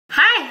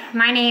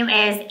my name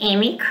is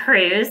Aimee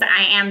Cruz.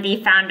 I am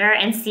the founder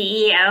and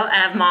CEO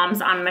of Moms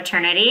on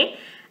Maternity.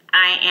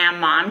 I am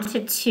mom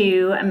to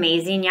two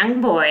amazing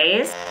young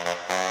boys.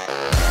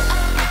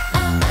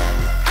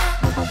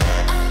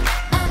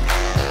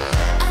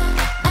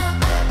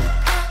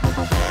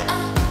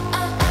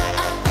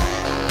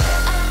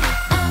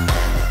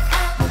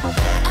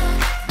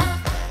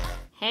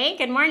 Hey,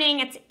 good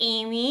morning, it's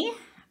Aimee.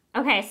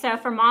 Okay, so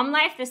for mom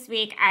life this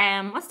week,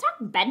 let's talk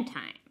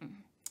bedtime.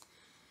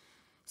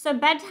 So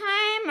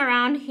bedtime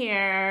around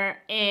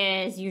here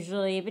is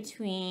usually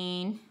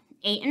between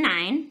 8 and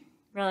 9,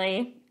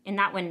 really in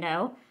that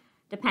window,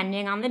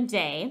 depending on the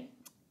day.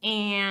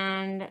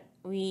 And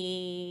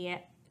we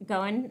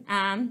go in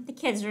the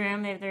kids'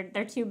 room. They have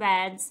their two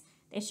beds.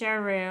 They share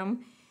a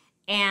room.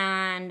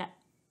 And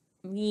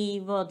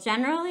we will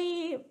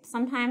generally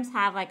sometimes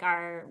have like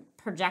our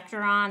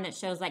projector on that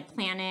shows like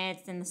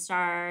planets and the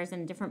stars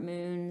and different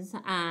moons.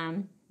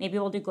 Maybe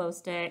we'll do glow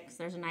sticks.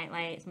 There's a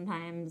nightlight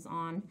sometimes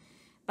on.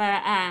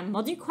 But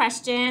we'll do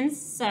questions,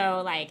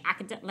 so like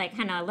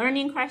kind of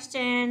learning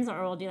questions,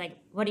 or we'll do like,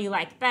 what do you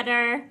like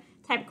better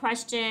type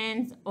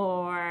questions,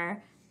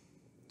 or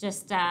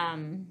just,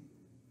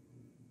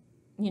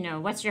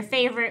 what's your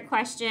favorite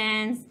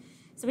questions.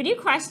 So we do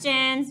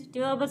questions, do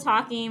a little bit of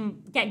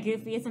talking, get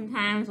goofy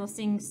sometimes. We'll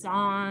sing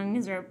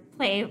songs or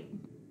play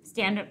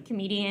stand-up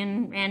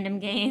comedian random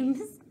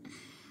games.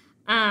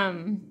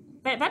 But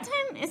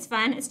bedtime is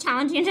fun. It's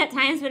challenging at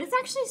times, but it's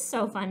actually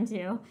so fun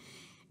too.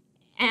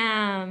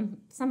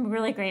 Some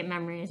really great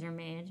memories are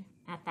made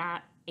at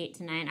that 8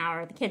 to 9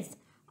 hour. The kids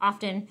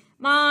often,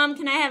 Mom,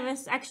 can I have an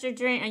extra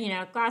drink,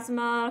 a glass of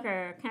milk,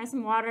 or can I have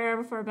some water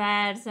before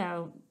bed?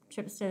 So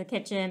trips to the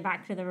kitchen,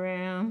 back to the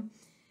room.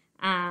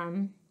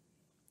 I'll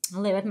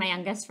lay with my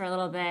youngest for a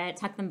little bit,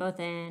 tuck them both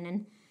in.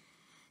 And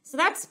so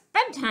that's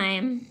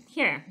bedtime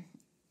here.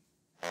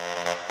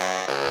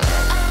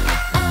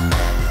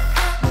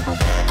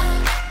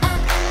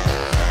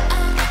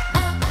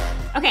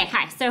 Okay,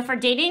 hi. So for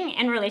dating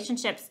and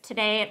relationships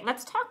today,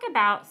 let's talk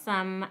about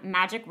some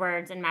magic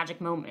words and magic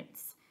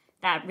moments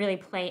that really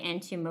play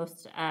into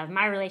most of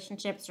my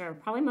relationships, or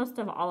probably most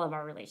of all of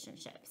our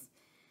relationships.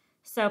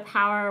 So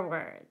power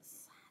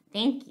words.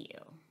 Thank you.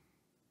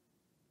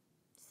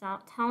 So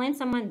telling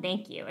someone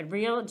thank you, a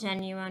real,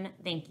 genuine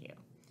thank you,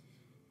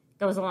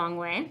 goes a long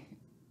way.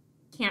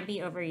 Can't be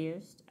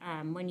overused.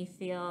 When you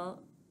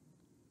feel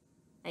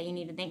that you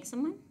need to thank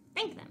someone,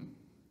 thank them.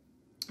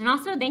 And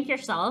also thank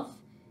yourself.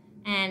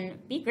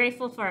 And be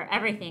grateful for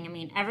everything. I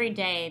mean, every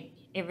day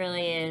it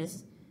really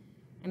is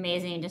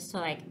amazing just to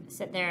like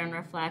sit there and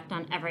reflect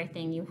on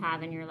everything you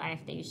have in your life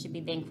that you should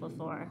be thankful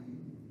for.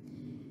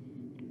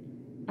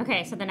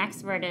 Okay, so the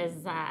next word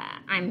is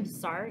I'm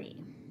sorry.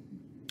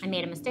 I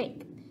made a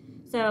mistake.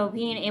 So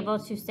being able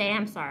to say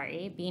I'm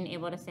sorry, being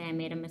able to say I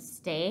made a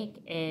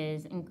mistake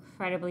is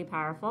incredibly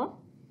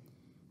powerful.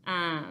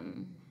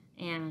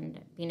 And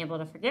being able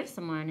to forgive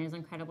someone is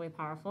incredibly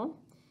powerful.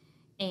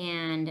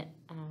 And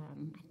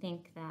I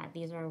think that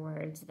these are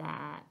words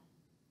that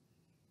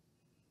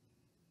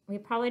we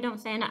probably don't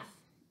say enough.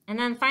 And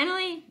then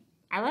finally,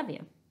 I love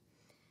you.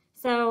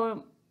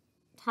 So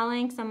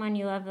telling someone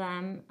you love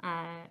them,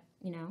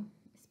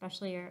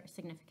 especially your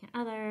significant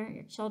other,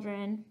 your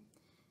children,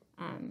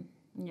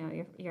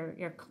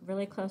 your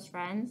really close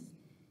friends,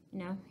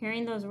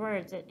 hearing those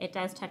words, it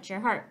does touch your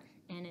heart,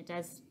 and it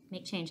does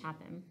make change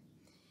happen.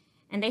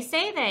 And they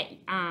say that,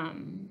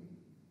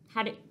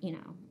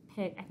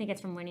 Pig, I think it's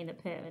from Winnie the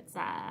Pooh. It's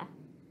how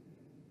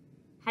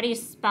do you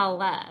spell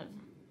love?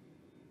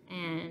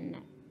 And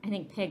I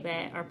think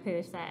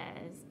Pooh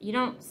says, you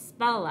don't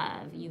spell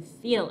love, you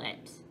feel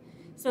it.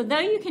 So though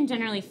you can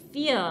generally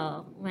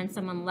feel when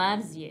someone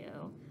loves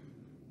you,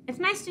 it's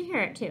nice to hear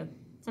it too.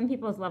 Some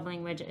people's love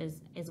language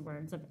is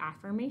words of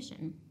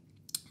affirmation.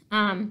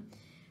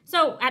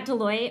 So at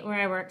Deloitte, where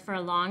I worked for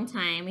a long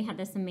time, we had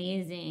this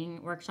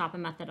amazing workshop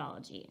and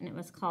methodology, and it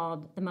was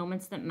called The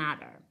Moments That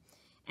Matter.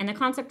 And the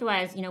concept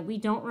was, we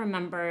don't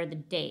remember the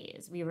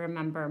days, we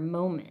remember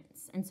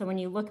moments. And so when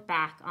you look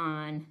back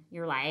on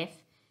your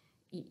life,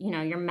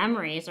 your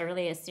memories are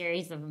really a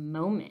series of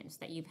moments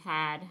that you've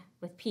had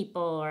with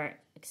people or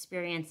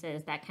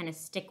experiences that kind of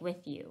stick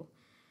with you.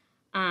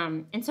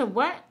 And so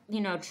what,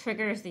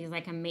 triggers these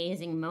like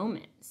amazing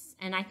moments?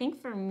 And I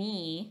think for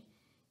me,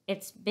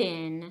 it's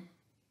been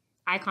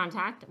eye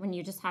contact, when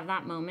you just have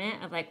that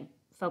moment of like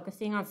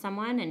focusing on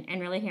someone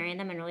and really hearing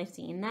them and really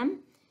seeing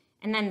them.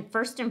 And then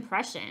first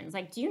impressions,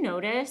 like, do you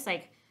notice,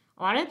 like,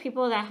 a lot of the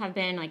people that have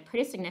been, like,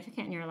 pretty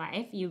significant in your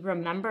life, you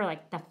remember,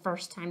 like, the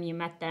first time you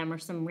met them or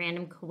some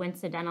random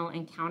coincidental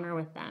encounter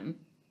with them.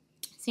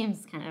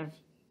 Seems kind of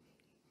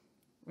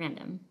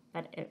random,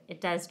 but it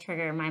does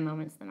trigger my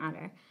moments that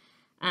matter.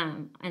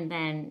 And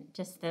then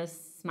just those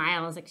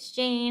smiles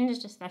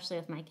exchanged, especially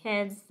with my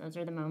kids, those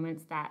are the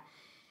moments that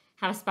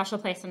have a special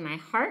place in my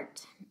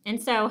heart. And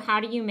so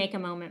how do you make a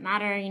moment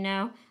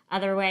matter,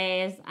 Other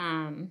ways,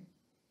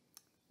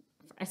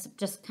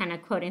 just kind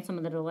of quoting some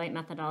of the Deloitte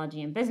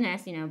methodology in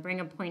business, bring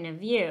a point of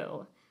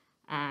view,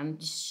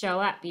 just show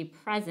up, be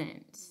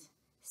present,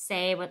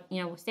 say what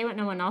no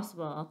one else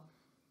will.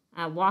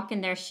 Walk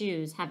in their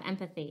shoes, have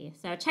empathy.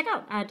 So check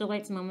out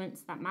Deloitte's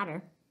Moments That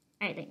Matter.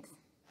 All right, thanks.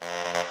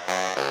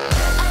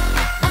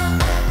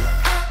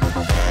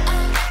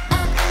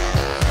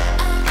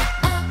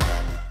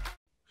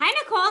 Hi,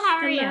 Nicole. How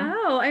are you?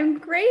 Hello, I'm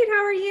great.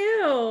 How are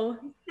you?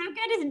 So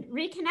good to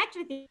reconnect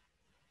with you.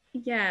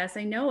 Yes,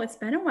 I know it's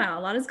been a while.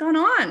 A lot has gone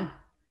on.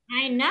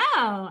 I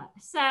know.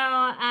 So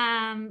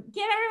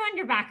give everyone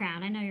your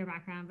background. I know your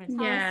background, but tell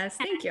us. Yes,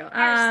 thank you.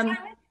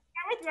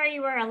 Start with where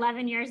you were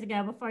 11 years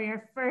ago before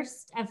your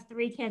first of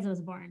 3 kids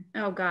was born.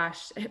 Oh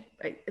gosh,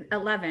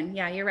 11.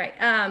 Yeah, you're right.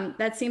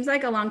 That seems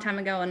like a long time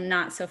ago and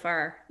not so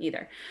far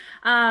either.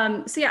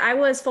 So yeah, I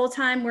was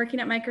full-time working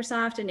at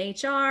Microsoft in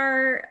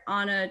HR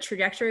on a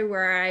trajectory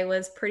where I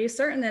was pretty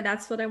certain that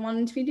that's what I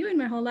wanted to be doing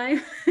my whole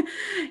life.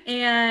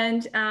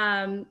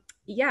 And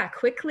yeah,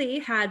 quickly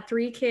had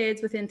 3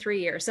 kids within 3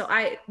 years. So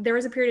there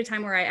was a period of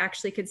time where I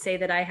actually could say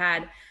that I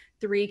had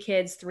 3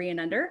 kids, 3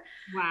 and under.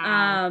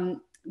 Wow.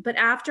 But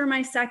after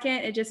my second,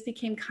 it just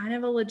became kind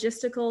of a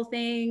logistical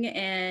thing,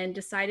 and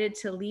decided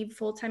to leave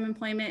full-time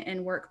employment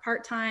and work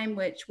part-time,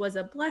 which was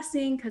a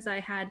blessing because I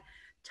had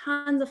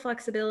tons of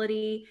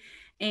flexibility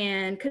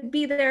and could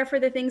be there for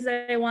the things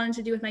that I wanted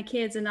to do with my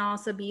kids, and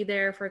also be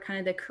there for kind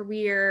of the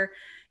career,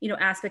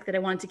 aspect that I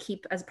wanted to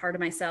keep as part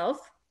of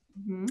myself.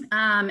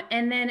 Mm-hmm.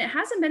 And then it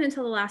hasn't been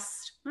until the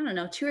last,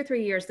 2 or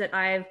 3 years that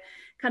I've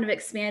kind of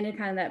expanded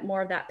kind of that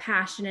more of that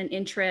passion and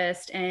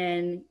interest,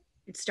 and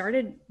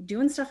started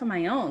doing stuff on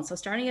my own. So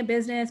starting a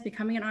business,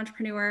 becoming an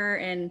entrepreneur,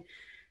 and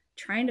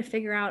trying to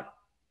figure out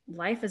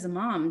life as a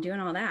mom, doing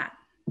all that.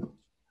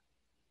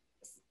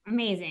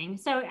 Amazing.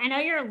 So I know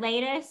your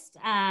latest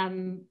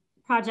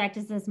project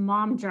is this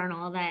mom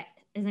journal that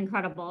is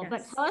incredible,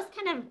 but tell us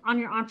kind of on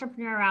your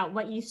entrepreneur route,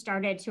 what you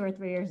started 2 or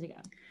 3 years ago.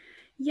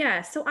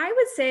 Yeah. So I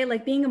would say,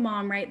 like, being a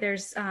mom, right?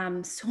 There's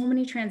so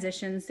many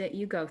transitions that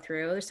you go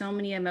through. There's so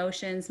many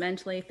emotions,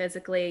 mentally,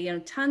 physically,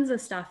 tons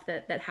of stuff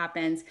that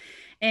happens.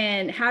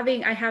 And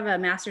I have a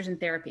master's in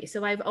therapy.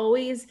 So I've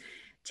always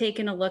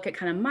taken a look at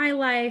kind of my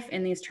life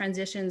and these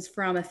transitions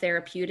from a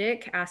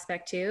therapeutic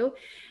aspect too.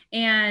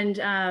 And,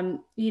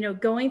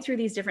 going through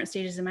these different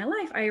stages in my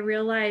life, I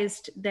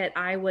realized that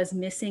I was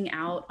missing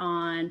out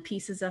on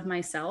pieces of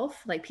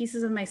myself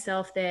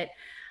that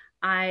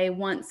I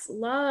once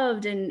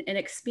loved and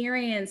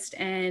experienced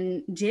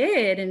and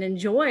did and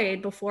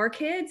enjoyed before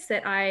kids,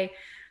 that I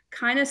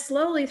kind of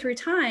slowly through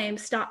time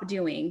stopped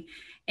doing.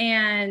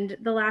 And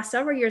the last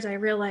several years, I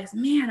realized,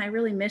 man, I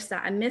really miss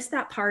that. I miss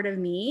that part of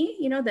me,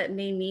 that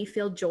made me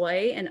feel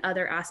joy in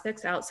other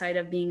aspects outside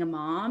of being a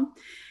mom.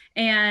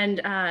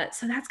 And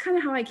so that's kind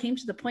of how I came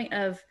to the point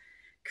of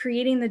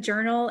creating the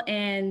journal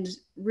and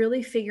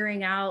really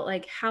figuring out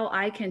like how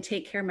I can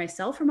take care of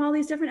myself from all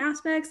these different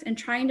aspects, and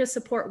trying to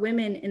support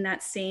women in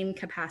that same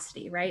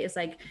capacity, right? It's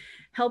like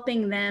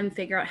helping them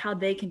figure out how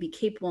they can be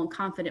capable and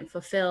confident,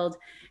 fulfilled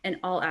in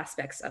all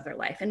aspects of their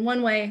life. And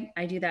one way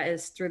I do that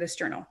is through this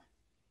journal.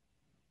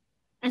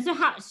 And so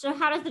how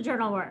does the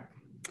journal work?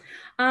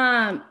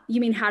 You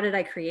mean, how did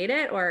I create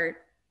it, or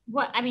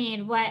what's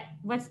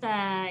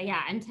the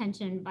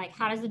intention? Like,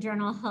 how does the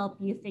journal help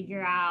you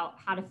figure out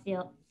how to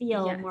feel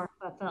Yes. more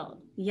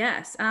fulfilled?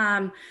 Yes.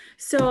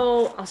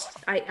 So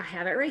I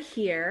have it right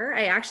here.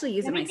 I actually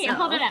use it myself.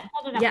 Hold it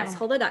up. Yes,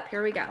 hold it up.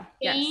 Here we go.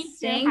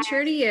 Staying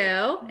true to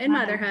you in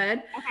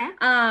motherhood.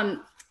 Okay.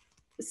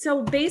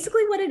 So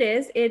basically what it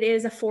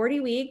is a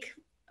 40-week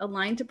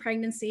aligned to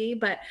pregnancy,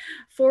 but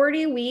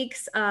 40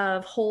 weeks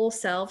of whole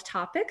self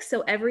topics.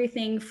 So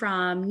everything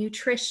from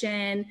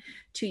nutrition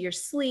to your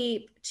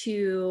sleep,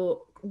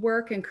 to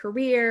work and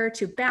career,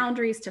 to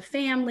boundaries, to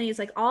families,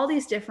 like all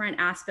these different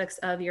aspects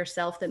of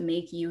yourself that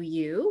make you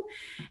you.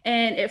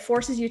 And it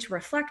forces you to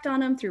reflect on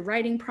them through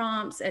writing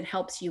prompts. It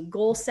helps you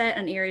goal set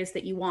on areas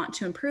that you want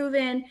to improve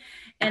in.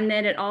 And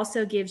then it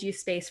also gives you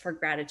space for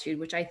gratitude,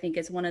 which I think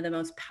is one of the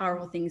most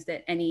powerful things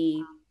that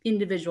any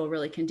individual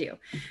really can do.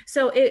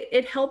 So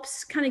it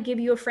helps kind of give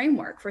you a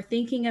framework for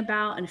thinking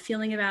about and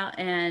feeling about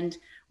and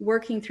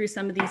working through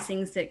some of these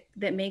things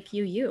that make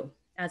you you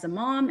as a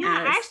mom.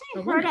 Yeah, I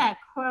actually heard a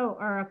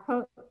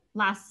quote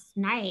last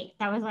night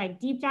that was like,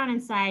 deep down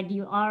inside,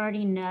 you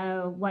already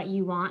know what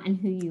you want and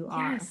who you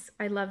are. Yes,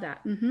 I love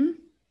that. Mm-hmm.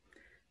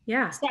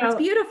 Yeah, so, that's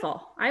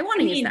beautiful. I want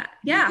to use that.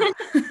 Yeah.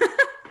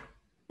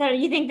 So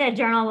you think the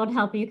journal would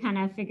help you kind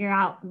of figure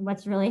out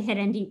what's really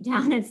hidden deep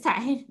down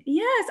inside?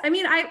 Yes. I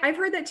mean, I've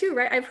heard that too,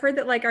 right? I've heard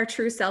that like our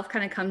true self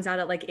kind of comes out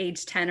at like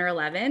age 10 or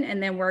 11.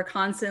 And then we're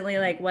constantly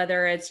like,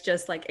 whether it's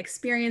just like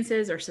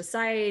experiences or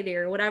society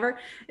or whatever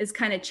is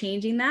kind of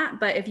changing that.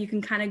 But if you can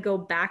kind of go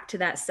back to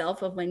that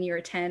self of when you're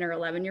a 10 or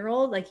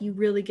 11-year-old, like you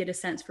really get a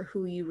sense for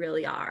who you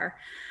really are.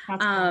 Cool.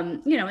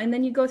 And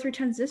then you go through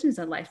transitions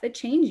in life that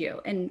change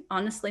you. And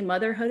honestly,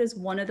 motherhood is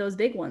one of those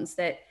big ones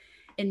that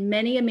in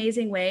many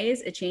amazing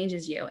ways, it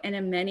changes you. And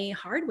in many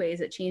hard ways,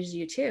 it changes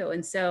you too.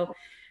 And so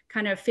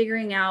kind of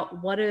figuring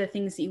out what are the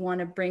things that you want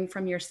to bring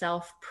from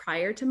yourself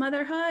prior to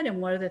motherhood,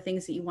 and what are the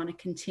things that you want to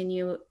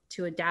continue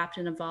to adapt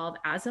and evolve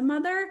as a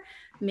mother,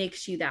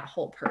 makes you that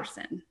whole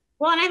person.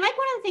 Well, and I like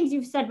one of the things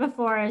you've said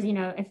before is,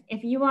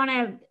 if you want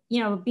to,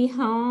 be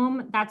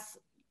home, that's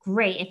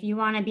great. If you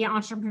want to be an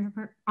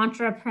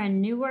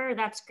entrepreneur,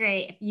 that's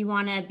great. If you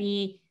want to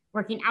be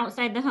working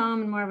outside the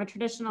home and more of a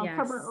traditional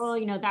corporate role,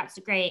 that's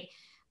great.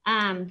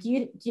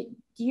 Do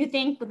you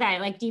think that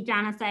like deep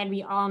down inside,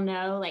 we all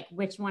know like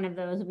which one of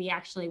those we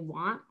actually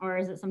want, or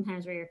is it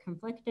sometimes where you're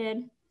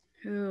conflicted?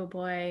 Oh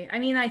boy. I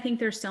mean, I think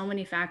there's so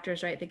many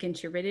factors, right, that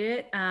contribute to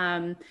it.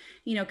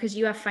 Because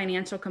you have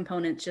financial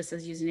components, just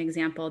as using an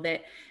example,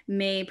 that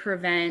may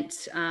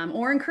prevent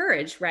or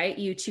encourage, right,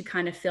 you to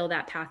kind of fill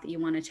that path that you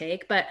want to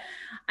take. But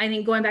I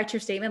think going back to your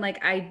statement,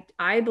 like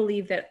I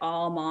believe that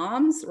all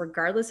moms,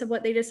 regardless of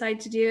what they decide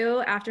to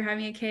do after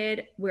having a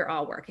kid, we're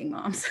all working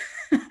moms.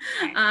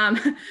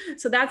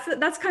 So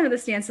that's kind of the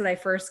stance that I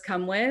first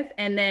come with,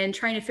 and then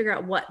trying to figure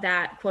out what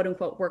that quote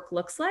unquote work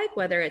looks like,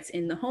 whether it's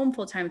in the home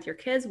full time with your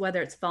kids,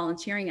 whether it's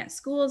volunteering at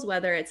schools,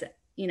 whether it's,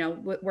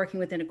 working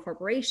within a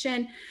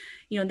corporation.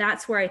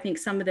 That's where I think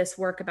some of this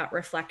work about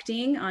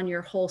reflecting on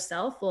your whole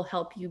self will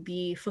help you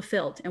be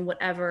fulfilled in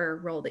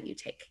whatever role that you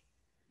take.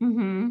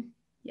 Mm-hmm.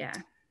 Yeah.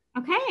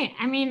 Okay.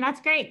 I mean,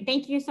 that's great.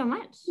 Thank you so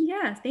much.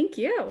 Yeah. Thank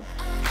you.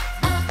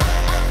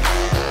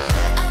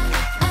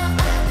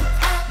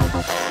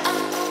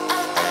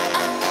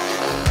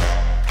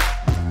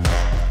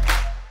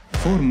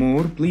 For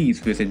more,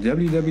 please visit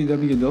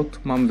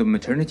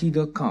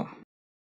www.momsofmaternity.com.